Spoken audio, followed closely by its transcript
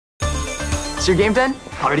Is your game done?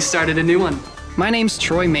 Already started a new one. My name's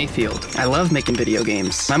Troy Mayfield. I love making video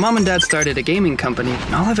games. My mom and dad started a gaming company,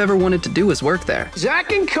 and all I've ever wanted to do was work there.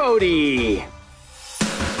 Zach and Cody.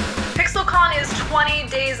 PixelCon is 20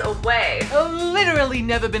 days away. I've literally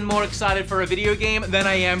never been more excited for a video game than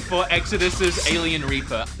I am for Exodus's Alien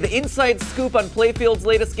Reaper. The inside scoop on Playfield's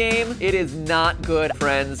latest game, it is not good,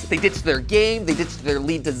 friends. They ditched their game, they ditched their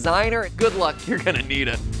lead designer. Good luck, you're gonna need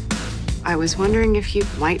it. I was wondering if you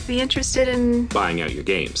might be interested in buying out your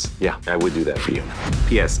games. Yeah, I would do that for you.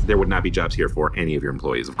 P.S. There would not be jobs here for any of your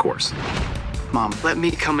employees, of course. Mom, let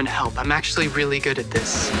me come and help. I'm actually really good at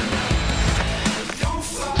this.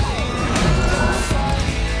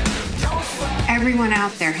 Everyone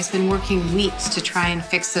out there has been working weeks to try and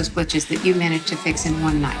fix those glitches that you managed to fix in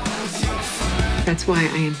one night. That's why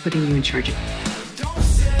I am putting you in charge of it.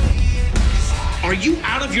 Are you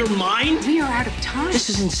out of your mind? We are out of time. This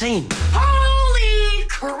is insane. Holy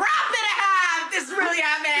crap that I have! This is really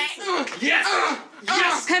happening. Yes!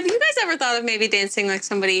 Yes! Have you guys ever thought of maybe dancing like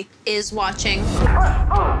somebody is watching?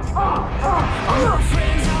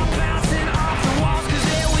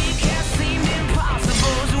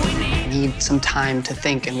 I need some time to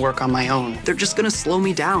think and work on my own. They're just gonna slow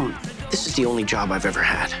me down. This is the only job I've ever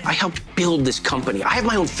had. I helped build this company. I have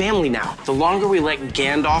my own family now. The longer we let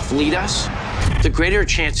Gandalf lead us, the greater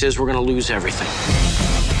chance is we're gonna lose everything.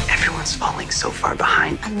 Everyone's falling so far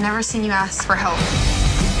behind. I've never seen you ask for help.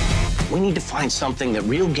 We need to find something that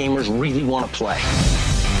real gamers really want to play.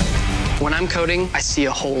 When I'm coding, I see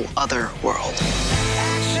a whole other world.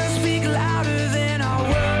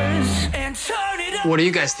 What do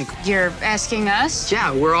you guys think? You're asking us?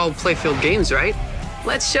 Yeah, we're all Playfield Games, right?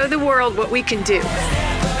 Let's show the world what we can do.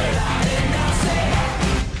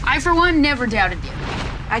 I, for one, never doubted you.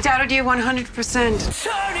 I doubted you 100%.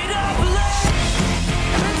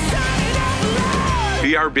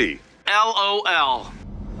 BRB. LOL.